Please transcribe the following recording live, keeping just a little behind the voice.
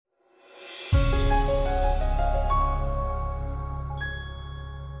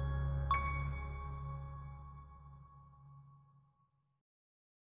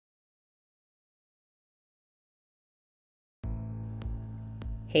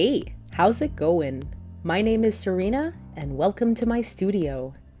Hey, how's it going? My name is Serena, and welcome to my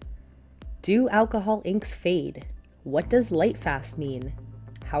studio. Do alcohol inks fade? What does Lightfast mean?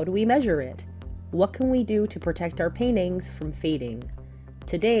 How do we measure it? What can we do to protect our paintings from fading?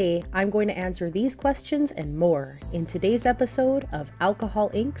 Today, I'm going to answer these questions and more in today's episode of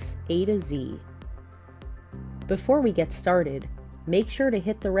Alcohol Inks A to Z. Before we get started, make sure to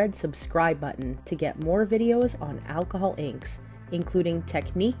hit the red subscribe button to get more videos on alcohol inks, including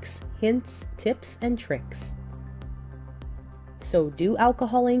techniques, hints, tips, and tricks. So, do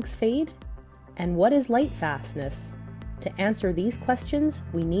alcohol inks fade? And what is lightfastness? To answer these questions,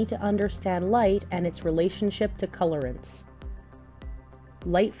 we need to understand light and its relationship to colorants.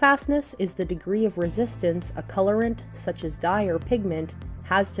 Lightfastness is the degree of resistance a colorant, such as dye or pigment,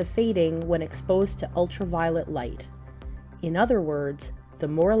 has to fading when exposed to ultraviolet light. In other words, the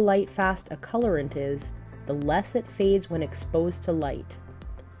more light-fast a colorant is, the less it fades when exposed to light.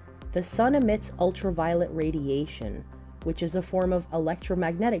 The sun emits ultraviolet radiation, which is a form of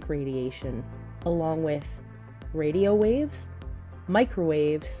electromagnetic radiation, along with radio waves,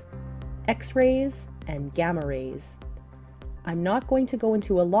 microwaves, X-rays, and gamma rays. I'm not going to go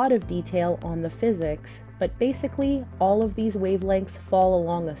into a lot of detail on the physics, but basically all of these wavelengths fall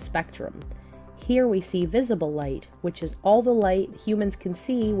along a spectrum. Here we see visible light, which is all the light humans can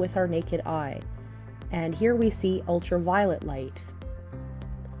see with our naked eye. And here we see ultraviolet light.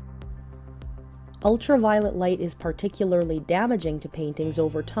 Ultraviolet light is particularly damaging to paintings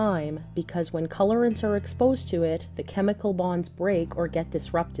over time because when colorants are exposed to it, the chemical bonds break or get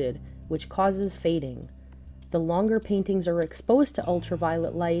disrupted, which causes fading. The longer paintings are exposed to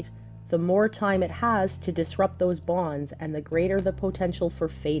ultraviolet light, the more time it has to disrupt those bonds and the greater the potential for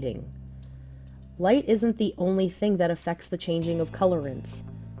fading. Light isn't the only thing that affects the changing of colorants.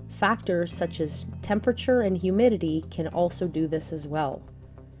 Factors such as temperature and humidity can also do this as well.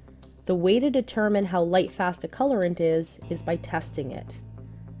 The way to determine how light-fast a colorant is by testing it.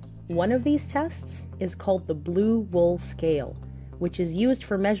 One of these tests is called the blue wool scale, which is used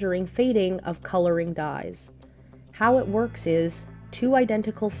for measuring fading of coloring dyes. How it works is, two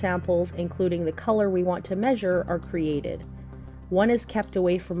identical samples including the color we want to measure are created. One is kept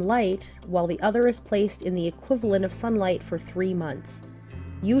away from light, while the other is placed in the equivalent of sunlight for 3 months,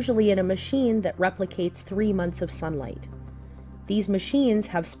 usually in a machine that replicates 3 months of sunlight. These machines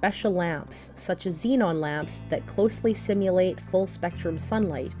have special lamps, such as xenon lamps, that closely simulate full-spectrum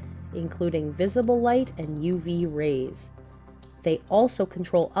sunlight, including visible light and UV rays. They also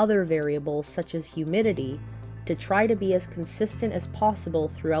control other variables, such as humidity, to try to be as consistent as possible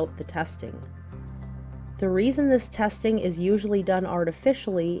throughout the testing. The reason this testing is usually done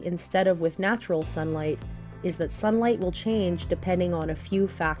artificially instead of with natural sunlight is that sunlight will change depending on a few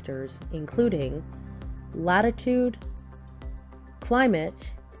factors, including latitude,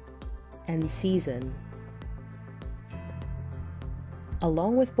 climate, and season.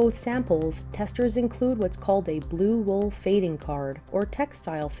 Along with both samples, testers include what's called a blue wool fading card or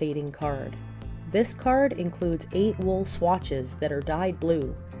textile fading card. This card includes 8 wool swatches that are dyed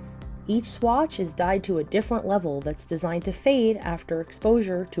blue. Each swatch is dyed to a different level that's designed to fade after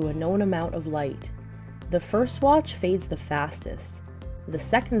exposure to a known amount of light. The first swatch fades the fastest. The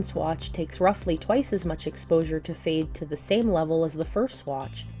second swatch takes roughly twice as much exposure to fade to the same level as the first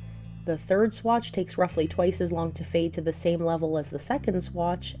swatch. The third swatch takes roughly twice as long to fade to the same level as the second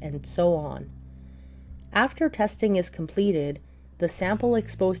swatch, and so on. After testing is completed, the sample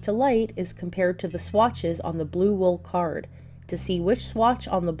exposed to light is compared to the swatches on the blue wool card to see which swatch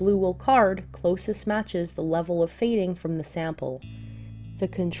on the blue wool card closest matches the level of fading from the sample. The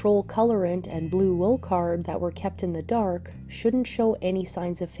control colorant and blue wool card that were kept in the dark shouldn't show any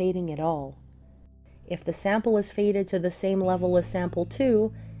signs of fading at all. If the sample is faded to the same level as sample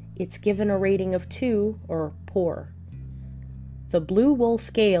 2, it's given a rating of 2 or poor. The blue wool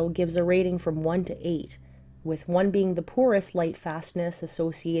scale gives a rating from 1 to 8, with 1 being the poorest light fastness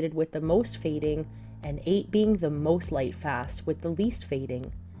associated with the most fading, and 8 being the most light fast with the least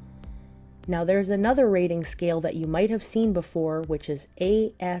fading. Now there's another rating scale that you might have seen before, which is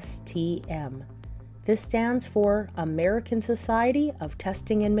ASTM. This stands for American Society of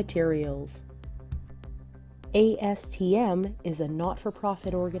Testing and Materials. ASTM is a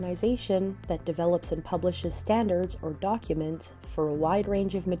not-for-profit organization that develops and publishes standards or documents for a wide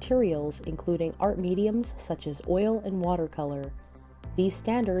range of materials, including art mediums such as oil and watercolor. These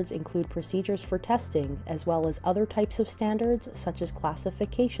standards include procedures for testing, as well as other types of standards such as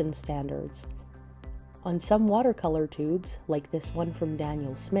classification standards. On some watercolor tubes, like this one from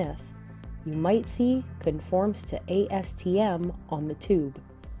Daniel Smith, you might see conforms to ASTM on the tube.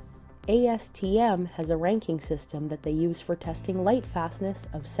 ASTM has a ranking system that they use for testing light fastness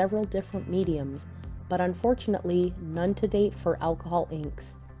of several different mediums, but unfortunately none to date for alcohol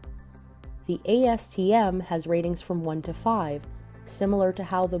inks. The ASTM has ratings from 1 to 5, similar to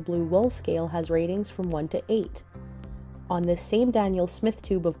how the blue wool scale has ratings from 1 to 8. On this same Daniel Smith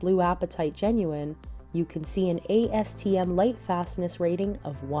tube of Blue Apatite Genuine, you can see an ASTM light fastness rating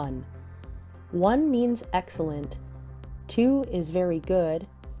of 1. 1 means excellent, 2 is very good,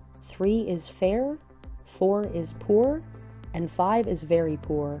 3 is fair, 4 is poor, and 5 is very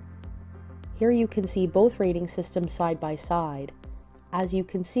poor. Here you can see both rating systems side by side. As you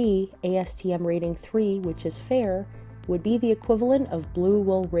can see, ASTM rating 3, which is fair, would be the equivalent of blue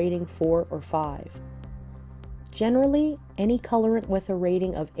wool rating 4 or 5. Generally, any colorant with a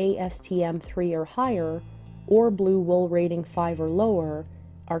rating of ASTM 3 or higher, or blue wool rating 5 or lower,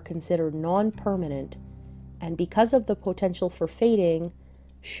 are considered non-permanent, and because of the potential for fading,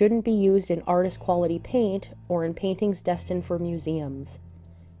 shouldn't be used in artist quality paint or in paintings destined for museums.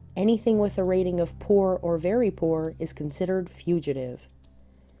 Anything with a rating of poor or very poor is considered fugitive.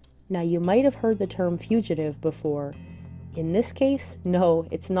 Now you might have heard the term fugitive before. In this case, no,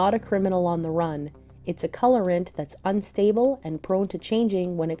 it's not a criminal on the run. It's a colorant that's unstable and prone to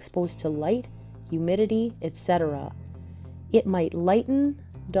changing when exposed to light, humidity, etc. It might lighten,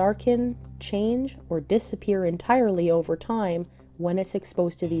 darken, change, or disappear entirely over time when it's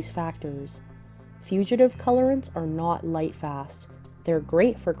exposed to these factors. Fugitive colorants are not light fast. They're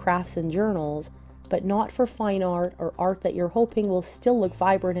great for crafts and journals, but not for fine art or art that you're hoping will still look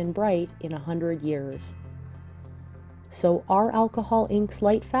vibrant and bright in 100 years. So are alcohol inks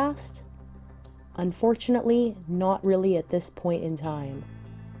light fast? Unfortunately, not really at this point in time.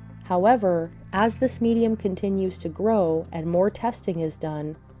 However, as this medium continues to grow and more testing is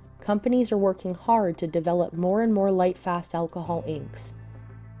done, companies are working hard to develop more and more light-fast alcohol inks.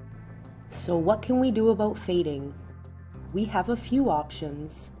 So what can we do about fading? We have a few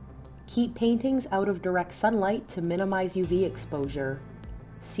options. Keep paintings out of direct sunlight to minimize UV exposure.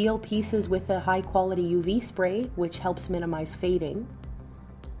 Seal pieces with a high-quality UV spray, which helps minimize fading.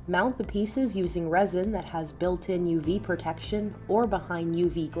 Mount the pieces using resin that has built-in UV protection or behind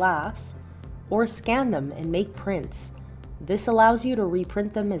UV glass, or scan them and make prints. This allows you to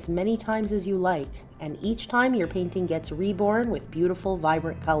reprint them as many times as you like, and each time your painting gets reborn with beautiful,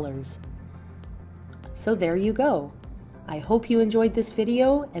 vibrant colors. So there you go. I hope you enjoyed this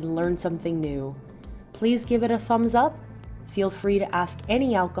video and learned something new. Please give it a thumbs up. Feel free to ask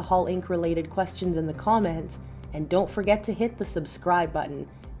any alcohol ink related questions in the comments, and don't forget to hit the subscribe button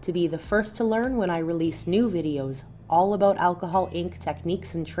to be the first to learn when I release new videos all about alcohol ink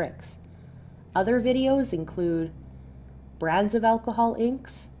techniques and tricks. Other videos include brands of alcohol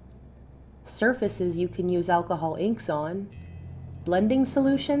inks, surfaces you can use alcohol inks on, blending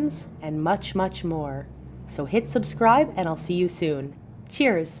solutions, and much, much more. So hit subscribe and I'll see you soon.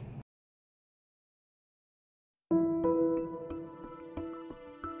 Cheers!